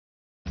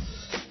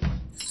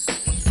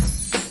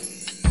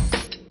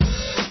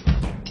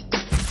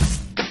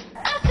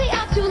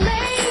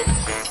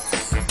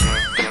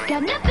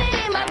Got nothing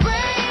in my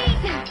brain.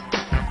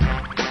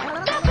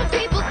 That's what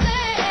people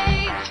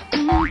say.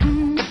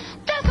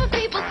 That's what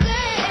people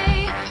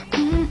say.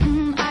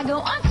 I go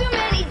on too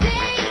many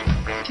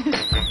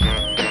dates,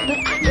 but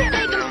I can't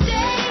make them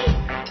stay.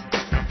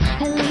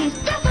 At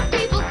least that's what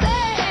people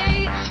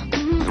say.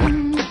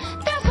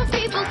 That's what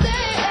people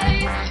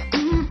say.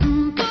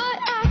 But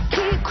I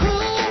keep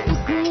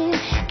cruising.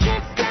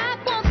 Can't stop,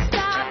 won't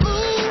stop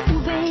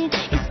moving.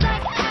 It's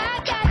like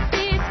I got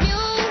this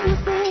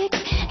music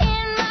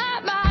in my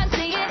mind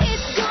saying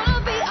it's gonna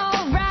be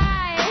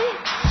alright.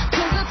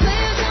 'Cause the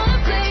player's gonna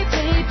play,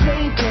 play,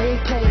 play, play,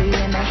 play.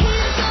 And the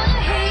haters gonna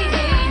hate,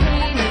 hate,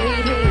 hate,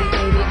 hate, hate,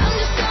 baby. I'm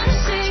just gonna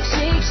shake,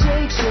 shake,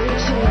 shake, shake,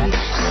 shake.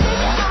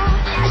 Shake it off,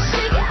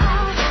 shake it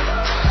off.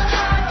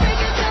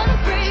 Heartbreaker's gonna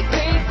break,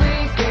 break,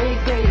 break, break,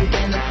 break.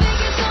 And the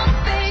fake is gonna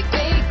fake,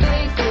 fake,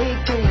 fake, fake,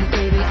 fake,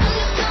 baby. I'm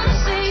just gonna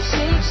shake,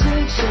 shake,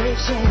 shake, shake,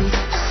 shake.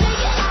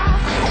 Shake it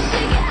off,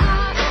 shake it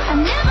off. I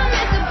never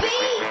miss a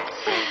beat.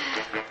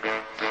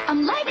 I'm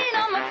lightning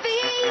on my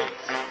feet,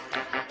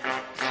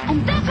 and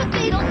that's what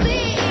they don't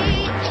see.